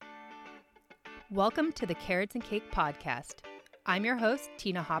Welcome to the Carrots and Cake podcast. I'm your host,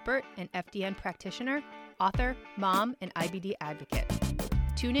 Tina Hoppert, an FDN practitioner, author, mom, and IBD advocate.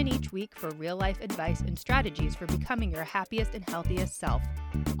 Tune in each week for real-life advice and strategies for becoming your happiest and healthiest self,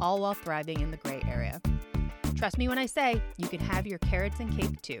 all while thriving in the gray area. Trust me when I say you can have your carrots and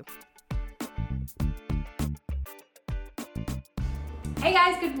cake too. Hey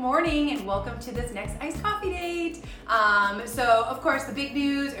guys, good morning and welcome to this next iced coffee date. So of course the big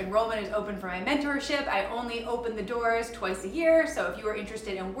news, enrollment is open for my mentorship. I only open the doors twice a year. So if you are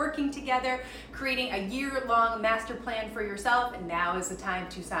interested in working together, creating a year-long master plan for yourself, now is the time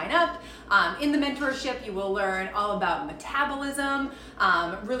to sign up. In the mentorship, you will learn all about metabolism,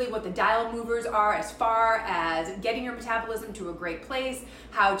 really what the dial movers are as far as getting your metabolism to a great place,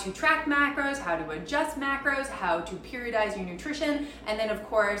 how to track macros, how to adjust macros, how to periodize your nutrition, and then of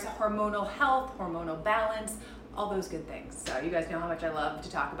course, hormonal health, hormonal balance, all those good things. So you guys know how much I love to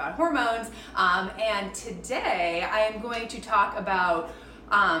talk about hormones. And today I am going to talk about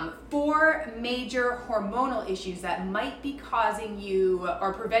 4 major hormonal issues that might be causing you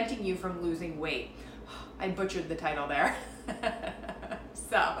or preventing you from losing weight. I butchered the title there.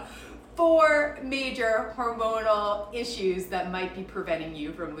 So 4 major hormonal issues that might be preventing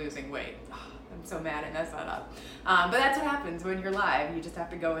you from losing weight. I'm so mad I messed that up. But that's what happens when you're live. You just have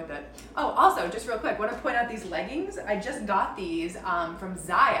to go with it. Oh, also, just real quick, I want to point out these leggings. I just got these from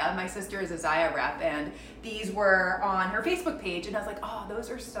Zaya. My sister is a Zaya rep, and these were on her Facebook page, and I was like, oh,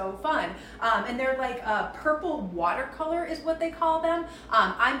 those are so fun. And they're like purple watercolor is what they call them.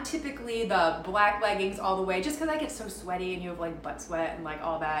 I'm typically the black leggings all the way, just because I get so sweaty and you have like butt sweat and like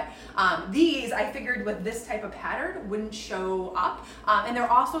all that. These, I figured with this type of pattern, wouldn't show up. And they're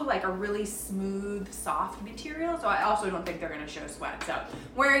also like a really smooth, soft material, so I also don't think they're going to show sweat. So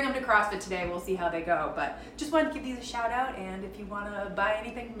wearing them to CrossFit today, we'll see how they go. But just wanted to give these a shout out, and if you want to buy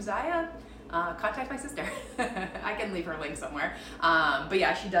anything from Zaya, contact my sister. I can leave her link somewhere. But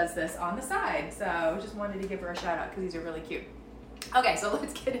yeah, she does this on the side, so just wanted to give her a shout out because these are really cute. Okay, so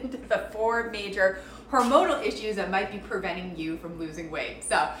let's get into the 4 major hormonal issues that might be preventing you from losing weight.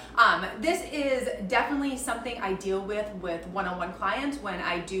 So this is definitely something I deal with one-on-one clients when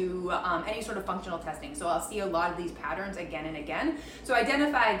I do any sort of functional testing. So I'll see a lot of these patterns again and again. So I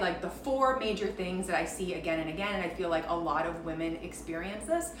identified like the 4 major things that I see again and again, and I feel like a lot of women experience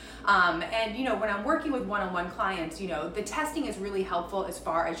this. And you know, when I'm working with one-on-one clients, you know, the testing is really helpful as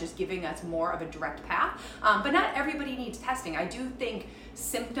far as just giving us more of a direct path. But not everybody needs testing. I do think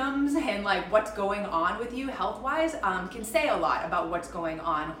symptoms and like what's going on with you health-wise can say a lot about what's going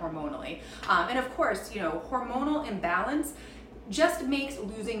on hormonally. And of course, you know, hormonal imbalance just makes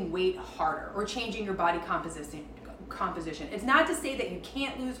losing weight harder or changing your body composition. It's not to say that you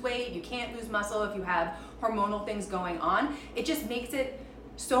can't lose weight, you can't lose muscle if you have hormonal things going on. It just makes it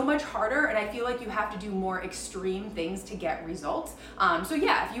so much harder, and I feel like you have to do more extreme things to get results. So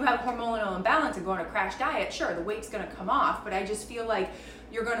yeah, if you have hormonal imbalance and go on a crash diet, sure, the weight's gonna come off, but I just feel like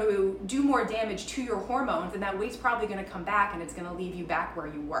you're going to do more damage to your hormones, and that weight's probably going to come back and it's going to leave you back where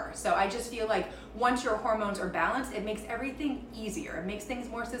you were. So I just feel like once your hormones are balanced, it makes everything easier. It makes things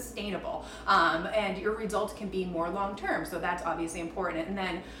more sustainable, and your results can be more long-term. So that's obviously important. And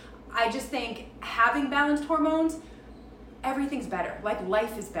then I just think having balanced hormones, everything's better. Like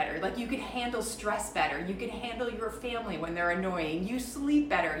life is better. Like you could handle stress better. You could handle your family when they're annoying. You sleep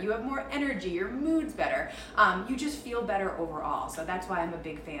better. You have more energy. Your mood's better. You just feel better overall. So that's why I'm a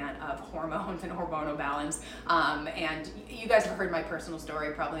big fan of hormones and hormonal balance. And you guys have heard my personal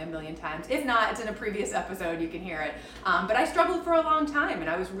story probably a million times. If not, it's in a previous episode. You can hear it. But I struggled for a long time and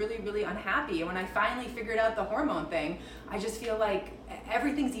I was really, really unhappy. And when I finally figured out the hormone thing, I just feel like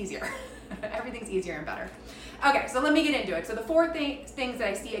everything's easier. Everything's easier and better. Okay, so let me get into it. So the 4 things that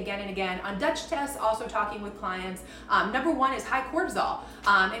I see again and again on Dutch tests, also talking with clients. Number 1 is high cortisol.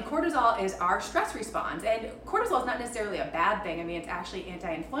 And cortisol is our stress response. And cortisol is not necessarily a bad thing. I mean, it's actually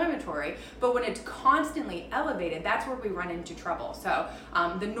anti-inflammatory. But when it's constantly elevated, that's where we run into trouble. So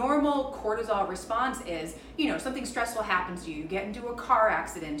the normal cortisol response is, you know, something stressful happens to you. You get into a car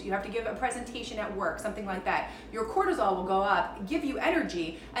accident. You have to give a presentation at work, something like that. Your cortisol will go up, give you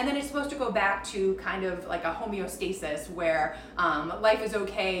energy, and then it's supposed to go back to kind of like a homeostasis where life is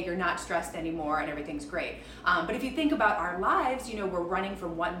okay, you're not stressed anymore, and everything's great. But if you think about our lives, you know, we're running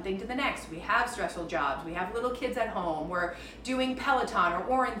from one thing to the next. We have stressful jobs, we have little kids at home, we're doing Peloton or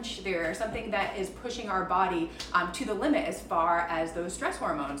Orange Theory or something that is pushing our body to the limit as far as those stress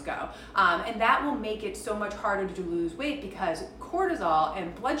hormones go. And that will make it so much harder to lose weight because cortisol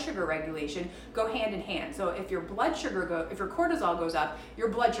and blood sugar regulation go hand in hand. So if your cortisol goes up, your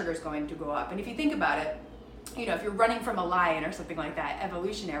blood sugar is going to go up. And if you think about it, if you're running from a lion or something like that,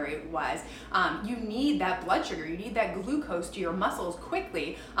 evolutionary wise, you need that blood sugar, you need that glucose to your muscles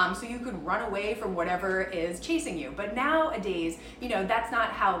quickly, so you could run away from whatever is chasing you. But nowadays, that's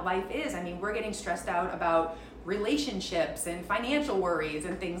not how life is. I mean, we're getting stressed out about relationships and financial worries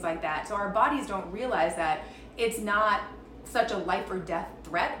and things like that. So our bodies don't realize that it's not such a life or death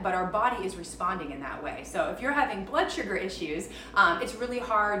threat, but our body is responding in that way. So if you're having blood sugar issues, it's really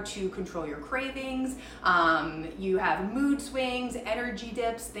hard to control your cravings. You have mood swings, energy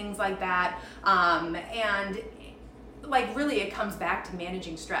dips, things like that. And like really it comes back to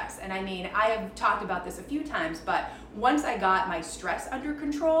managing stress. And I mean, I have talked about this a few times, but once I got my stress under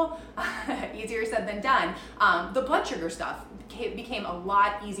control, easier said than done, the blood sugar stuff became a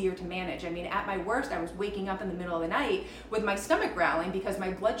lot easier to manage. I mean, at my worst, I was waking up in the middle of the night with my stomach growling because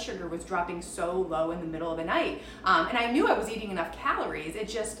my blood sugar was dropping so low in the middle of the night. And I knew I was eating enough calories. It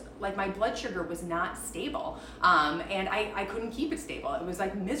just, like, my blood sugar was not stable. And I couldn't keep it stable. It was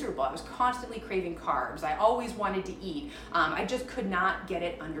like miserable. I was constantly craving carbs. I always wanted to eat. I just could not get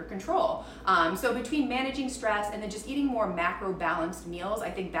it under control. So between managing stress and then just eating more macro balanced meals,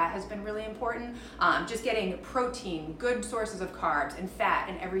 I think that has been really important. Just getting protein, good sources of carbs and fat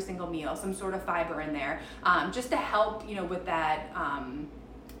in every single meal, some sort of fiber in there, just to help, with that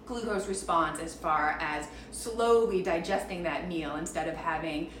glucose response as far as slowly digesting that meal instead of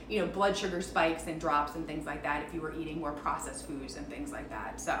having, blood sugar spikes and drops and things like that if you were eating more processed foods and things like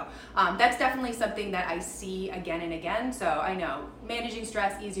that. So that's definitely something that I see again and again. So I know managing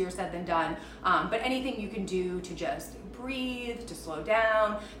stress, easier said than done, but anything you can do to just breathe, to slow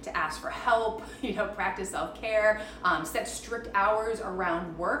down, to ask for help, practice self-care, set strict hours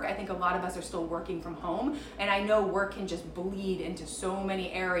around work. I think a lot of us are still working from home, and I know work can just bleed into so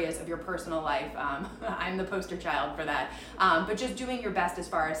many areas of your personal life. I'm the poster child for that. But just doing your best as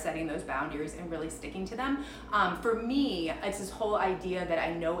far as setting those boundaries and really sticking to them. For me, it's this whole idea that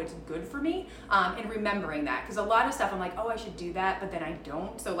I know it's good for me, and remembering that, because a lot of stuff I'm like, oh, I should do that, but then I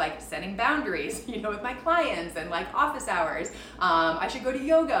don't. So like setting boundaries, with my clients and like office hours. I should go to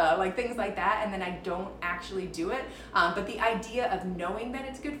yoga, like things like that, and then I don't actually do it. But the idea of knowing that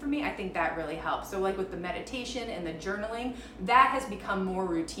it's good for me, I think that really helps. So like with the meditation and the journaling, that has become more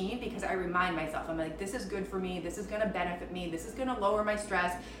routine because I remind myself, I'm like, this is good for me, this is gonna benefit me, this is gonna lower my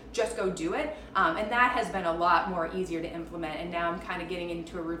stress, just go do it. And that has been a lot more easier to implement. And now I'm kind of getting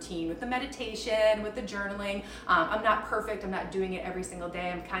into a routine with the meditation, with the journaling. I'm not perfect, I'm not doing it every single day,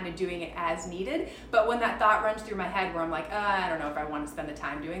 I'm kind of doing it as needed. But when that thought runs through my head where I'm like, I don't know if I want to spend the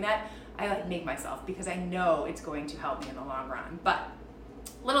time doing that, I like make myself, because I know it's going to help me in the long run. But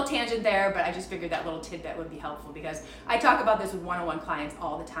little tangent there, but I just figured that little tidbit would be helpful because I talk about this with one-on-one clients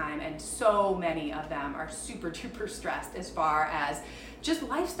all the time, and so many of them are super duper stressed as far as just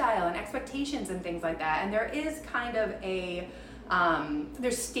lifestyle and expectations and things like that. And there is kind of a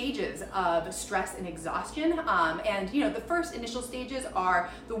there's stages of stress and exhaustion, and the first initial stages are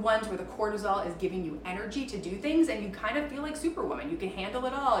the ones where the cortisol is giving you energy to do things, and you kind of feel like Superwoman. You can handle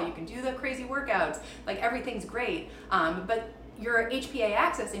it all, you can do the crazy workouts, like everything's great, but your HPA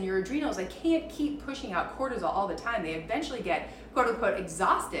axis and your adrenals, they can't keep pushing out cortisol all the time. They eventually get quote unquote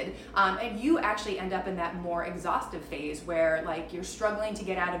exhausted, and you actually end up in that more exhaustive phase where like you're struggling to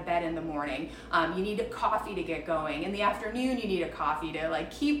get out of bed in the morning. You need a coffee to get going. In the afternoon, you need a coffee to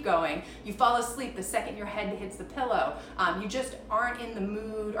like keep going. You fall asleep the second your head hits the pillow. You just aren't in the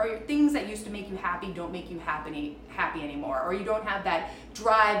mood, or things that used to make you happy don't make you happy anymore, or you don't have that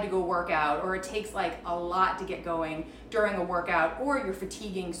drive to go work out, or it takes like a lot to get going during a workout, or you're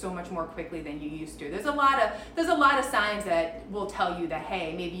fatiguing so much more quickly than you used to. There's a lot of signs that will tell you that,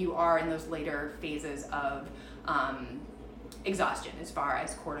 hey, maybe you are in those later phases of exhaustion as far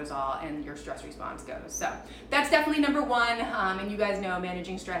as cortisol and your stress response goes. So that's definitely number one. And you guys know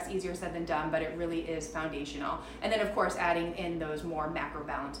managing stress, easier said than done, but it really is foundational. And then of course, adding in those more macro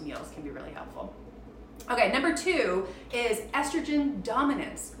balanced meals can be really helpful. Okay, number two is estrogen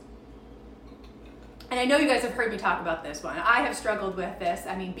dominance. And I know you guys have heard me talk about this one. I have struggled with this.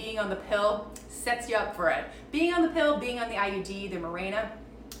 I mean, being on the pill sets you up for it. Being on the pill, being on the IUD, the Mirena,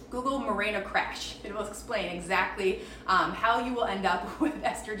 Google Mirena crash. It will explain exactly how you will end up with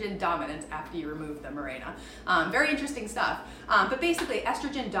estrogen dominance after you remove the Mirena. Very interesting stuff. But basically,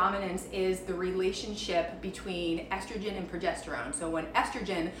 estrogen dominance is the relationship between estrogen and progesterone. So when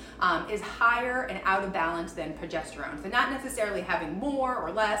estrogen is higher and out of balance than progesterone, so not necessarily having more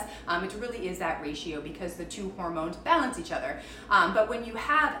or less, it really is that ratio because the two hormones balance each other. But when you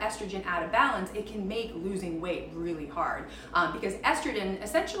have estrogen out of balance, it can make losing weight really hard because estrogen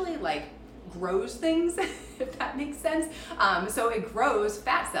essentially like grows things, if that makes sense. So it grows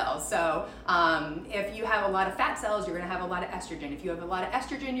fat cells. So if you have a lot of fat cells, you're going to have a lot of estrogen. If you have a lot of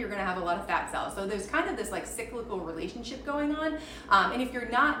estrogen, you're going to have a lot of fat cells. So there's kind of this like cyclical relationship going on. And if you're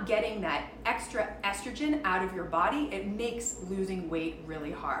not getting that extra estrogen out of your body, it makes losing weight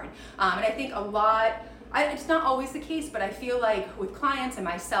really hard. And I think it's not always the case, but I feel like with clients and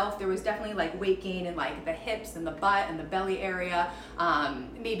myself, there was definitely like weight gain in like the hips and the butt and the belly area,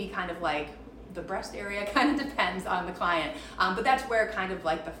 maybe kind of like the breast area, kind of depends on the client, but that's where kind of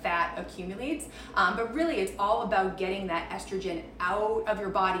like the fat accumulates. But really it's all about getting that estrogen out of your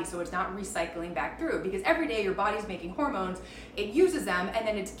body so it's not recycling back through, because every day your body's making hormones, it uses them, and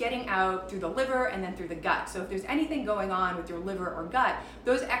then it's getting out through the liver and then through the gut. So if there's anything going on with your liver or gut,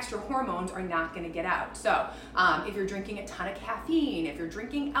 those extra hormones are not going to get out. So if you're drinking a ton of caffeine, if you're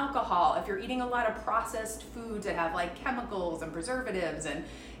drinking alcohol, if you're eating a lot of processed foods that have like chemicals and preservatives and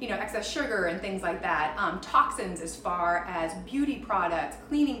excess sugar and things like that, toxins as far as beauty products,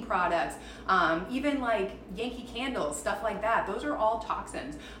 cleaning products, even like Yankee candles, stuff like that, those are all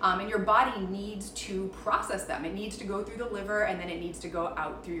toxins, and your body needs to process them. It needs to go through the liver and then it needs to go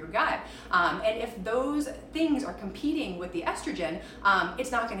out through your gut, and if those things are competing with the estrogen,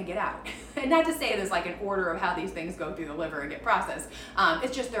 it's not going to get out. And not to say there's like an order of how these things go through the liver and get processed,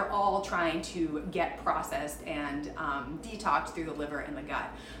 it's just they're all trying to get processed and detoxed through the liver and the gut.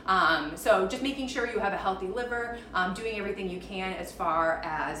 So just making sure you have a healthy liver, doing everything you can as far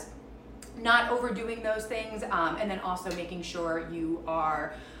as not overdoing those things, and then also making sure you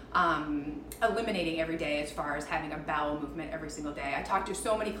are eliminating every day as far as having a bowel movement every single day. I talk to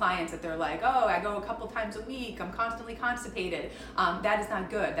so many clients that they're like, oh, I go a couple times a week, I'm constantly constipated. That is not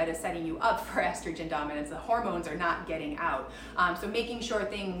good. That is setting you up for estrogen dominance. The hormones are not getting out. So making sure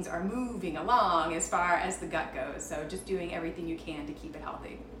things are moving along as far as the gut goes. So just doing everything you can to keep it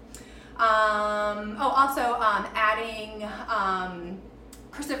healthy. Adding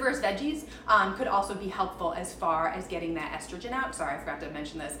cruciferous veggies could also be helpful as far as getting that estrogen out. Sorry, I forgot to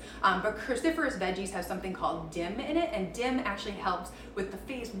mention this. But cruciferous veggies have something called DIM in it, and DIM actually helps with the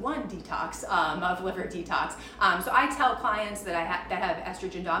phase 1 detox of liver detox. So I tell clients that that have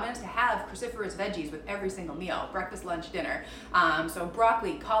estrogen dominance to have cruciferous veggies with every single meal, breakfast, lunch, dinner. So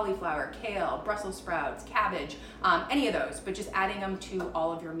broccoli, cauliflower, kale, Brussels sprouts, cabbage, any of those, but just adding them to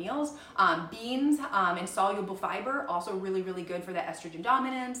all of your meals. Beans and soluble fiber, also really, really good for that estrogen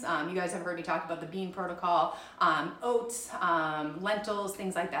dominance. You guys have heard me talk about the bean protocol, oats, lentils,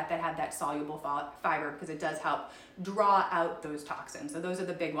 things like that have that soluble fiber, because it does help draw out those toxins. So those are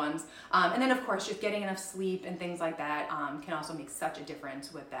the big ones. And then of course, just getting enough sleep and things like that can also make such a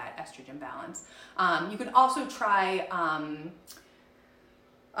difference with that estrogen balance. You can also try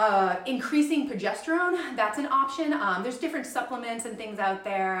increasing progesterone. That's an option. There's different supplements and things out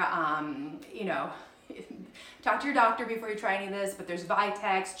there. Talk to your doctor before you try any of this, but there's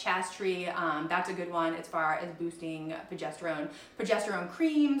Vitex, Chastree, that's a good one as far as boosting progesterone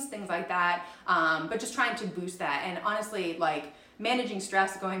creams, things like that, but just trying to boost that. And honestly, like managing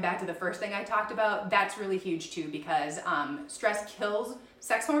stress, going back to the first thing I talked about, that's really huge too, because stress kills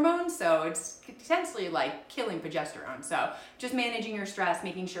sex hormones, so it's potentially like killing progesterone. So just managing your stress,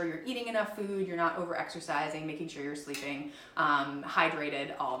 making sure you're eating enough food, you're not over exercising, making sure you're sleeping,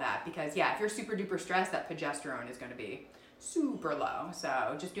 hydrated, all that. Because yeah, if you're super duper stressed, that progesterone is going to be super low.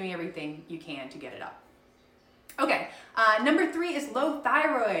 So just doing everything you can to get it up. Okay, number 3 is low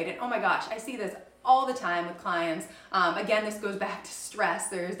thyroid. And oh my gosh, I see this all the time with clients. Again, this goes back to stress.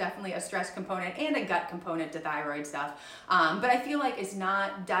 There's definitely a stress component and a gut component to thyroid stuff. But I feel like it's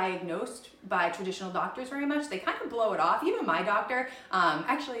not diagnosed by traditional doctors very much. They kind of blow it off. Even my doctor,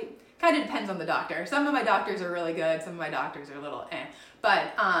 actually, kind of depends on the doctor. Some of my doctors are really good. Some of my doctors are a little eh.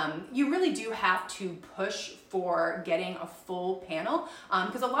 But you really do have to push for getting a full panel,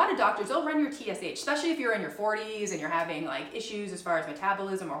 because a lot of doctors, they'll run your TSH, especially if you're in your 40s and you're having like issues as far as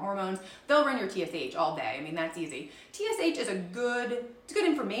metabolism or hormones, they'll run your TSH all day. I mean, that's easy. TSH is it's good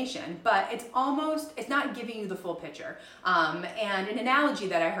information, but it's not giving you the full picture. And an analogy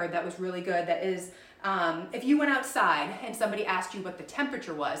that I heard that was really good, that is, if you went outside and somebody asked you what the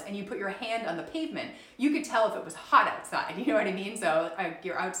temperature was and you put your hand on the pavement, you could tell if it was hot outside. You know what I mean? So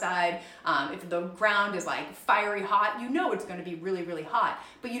you're outside, if the ground is like fiery hot, you know it's going to be really, really hot,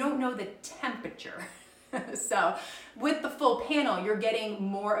 but you don't know the temperature. So with the full panel, you're getting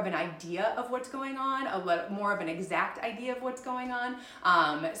more of an idea of what's going on, more of an exact idea of what's going on.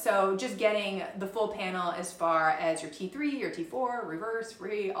 So just getting the full panel as far as your T3, your T4, reverse,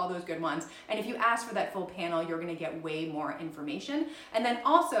 free, all those good ones. And if you ask for that full panel, you're going to get way more information. And then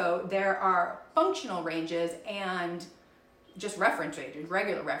also there are functional ranges and just reference ranges,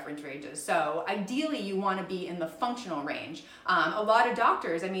 regular reference ranges. So ideally you want to be in the functional range. A lot of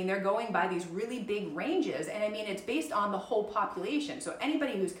doctors, I mean, they're going by these really big ranges, and I mean, it's based on the whole population. So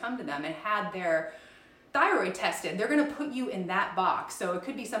anybody who's come to them and had their thyroid tested, they're going to put you in that box. So it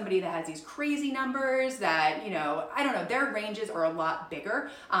could be somebody that has these crazy numbers that, you know, I don't know, their ranges are a lot bigger.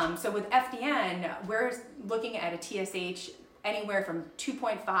 So with FDN, we're looking at a TSH anywhere from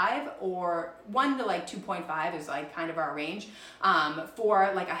 2.5 or 1 to like 2.5 is like kind of our range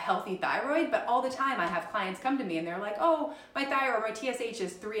for like a healthy thyroid. But all the time I have clients come to me and they're like, oh, my thyroid, my TSH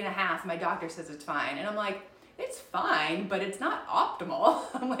is 3.5. My doctor says it's fine. And I'm like, it's fine, but it's not optimal.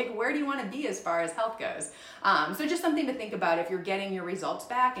 I'm like, where do you want to be as far as health goes? So just something to think about if you're getting your results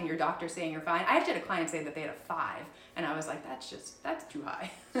back and your doctor's saying you're fine. I actually had a client say that they had a 5, and I was like, that's too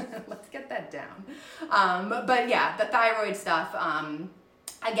high. Let's get that down. But yeah, the thyroid stuff,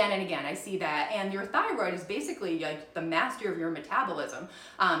 again and again, I see that. And your thyroid is basically like the master of your metabolism.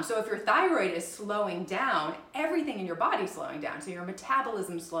 So if your thyroid is slowing down, everything in your body is slowing down. So your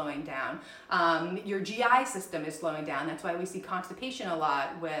metabolism is slowing down. Your GI system is slowing down. That's why we see constipation a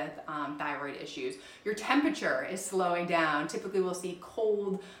lot with thyroid issues. Your temperature is slowing down. Typically we'll see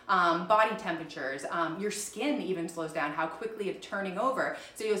cold body temperatures. Your skin even slows down, how quickly it's turning over.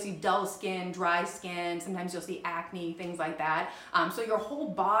 So you'll see dull skin, dry skin, sometimes you'll see acne, things like that. So your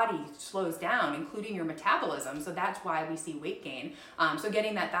whole body slows down, including your metabolism. So that's why we see weight gain. So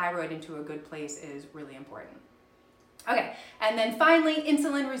getting that thyroid into a good place is really important. Okay, and then finally,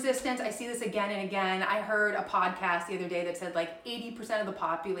 insulin resistance. I see this again and again. I heard a podcast the other day that said like 80% of the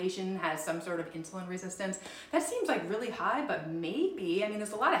population has some sort of insulin resistance. That seems like really high, but maybe. I mean,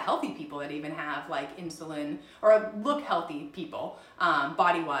 there's a lot of healthy people that even have like insulin, or look healthy people,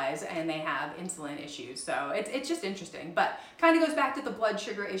 body-wise, and they have insulin issues. So it's just interesting, but kind of goes back to the blood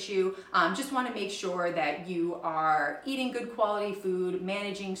sugar issue. Just want to make sure that you are eating good quality food,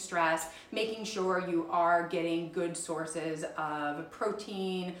 managing stress, making sure you are getting good sources of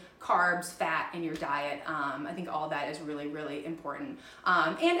protein, carbs, fat in your diet. I think all that is really, really important.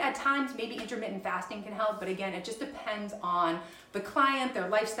 And at times, maybe intermittent fasting can help, but again, it just depends on the client, their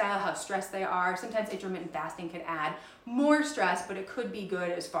lifestyle, how stressed they are. Sometimes intermittent fasting can add more stress, but it could be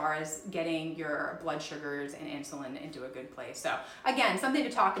good as far as getting your blood sugars and insulin into a good place. So again, something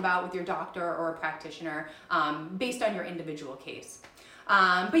to talk about with your doctor or a practitioner based on your individual case.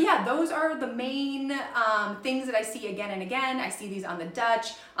 But yeah, those are the main things that I see again and again. I see these on the Dutch.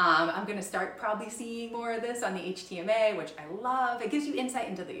 I'm going to start probably seeing more of this on the HTMA, which I love. It gives you insight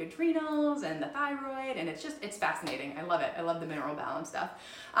into the adrenals and the thyroid, and it's fascinating. I love it. I love the mineral balance stuff.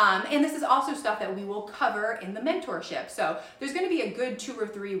 And this is also stuff that we will cover in the mentorship. So there's going to be a good 2 or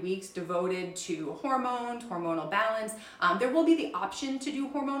 3 weeks devoted to hormones, hormonal balance. There will be the option to do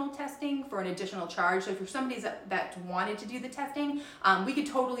hormonal testing for an additional charge. So if you're somebody that wanted to do the testing, we could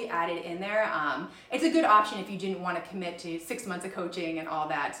totally add it in there. It's a good option if you didn't want to commit to 6 months of coaching and all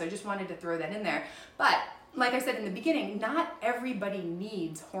that. So I just wanted to throw that in there. But like I said in the beginning, not everybody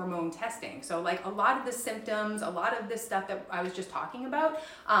needs hormone testing. So like a lot of the symptoms, a lot of this stuff that I was just talking about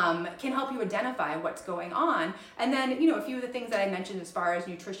can help you identify what's going on. And then, you know, a few of the things that I mentioned as far as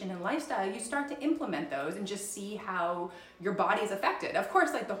nutrition and lifestyle, you start to implement those and just see how your body is affected. Of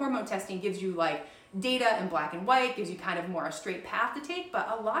course, like the hormone testing gives you like data in black and white, gives you kind of more a straight path to take,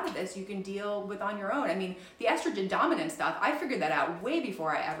 but a lot of this you can deal with on your own. I mean, the estrogen dominant stuff, I figured that out way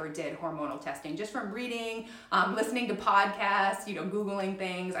before I ever did hormonal testing, just from reading, listening to podcasts, you know, Googling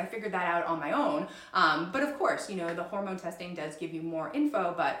things. I figured that out on my own. But of course, you know, the hormone testing does give you more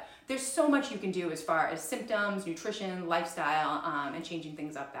info, but there's so much you can do as far as symptoms, nutrition, lifestyle, and changing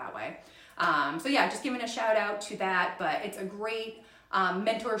things up that way. So yeah, just giving a shout out to that, but it's a great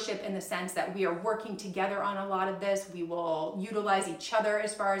mentorship in the sense that we are working together on a lot of this. We will utilize each other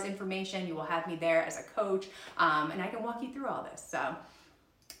as far as information. You will have me there as a coach, and I can walk you through all this. So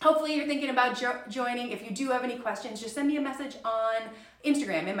hopefully you're thinking about joining. If you do have any questions, just send me a message on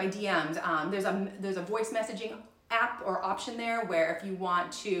Instagram in my DMs. There's a voice messaging app or option there where if you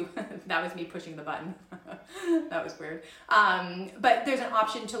want to, that was me pushing the button. That was weird. But there's an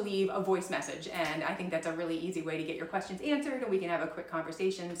option to leave a voice message, and I think that's a really easy way to get your questions answered, and we can have a quick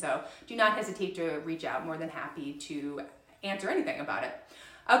conversation. So do not hesitate to reach out. More than happy to answer anything about it.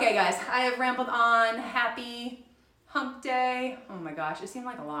 Okay, guys, I have rambled on. Happy hump day. Oh my gosh, it seemed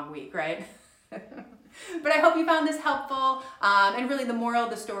like a long week, right? But I hope you found this helpful. And really the moral of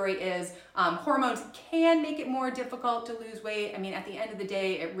the story is hormones can make it more difficult to lose weight. I mean, at the end of the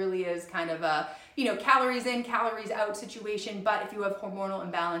day, it really is kind of a, you know, calories in, calories out situation. But if you have hormonal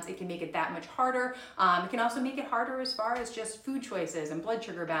imbalance, it can make it that much harder. It can also make it harder as far as just food choices and blood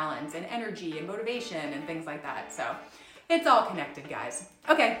sugar balance and energy and motivation and things like that. So It's all connected, guys.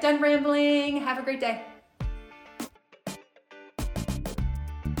 Okay, done rambling. Have a great day.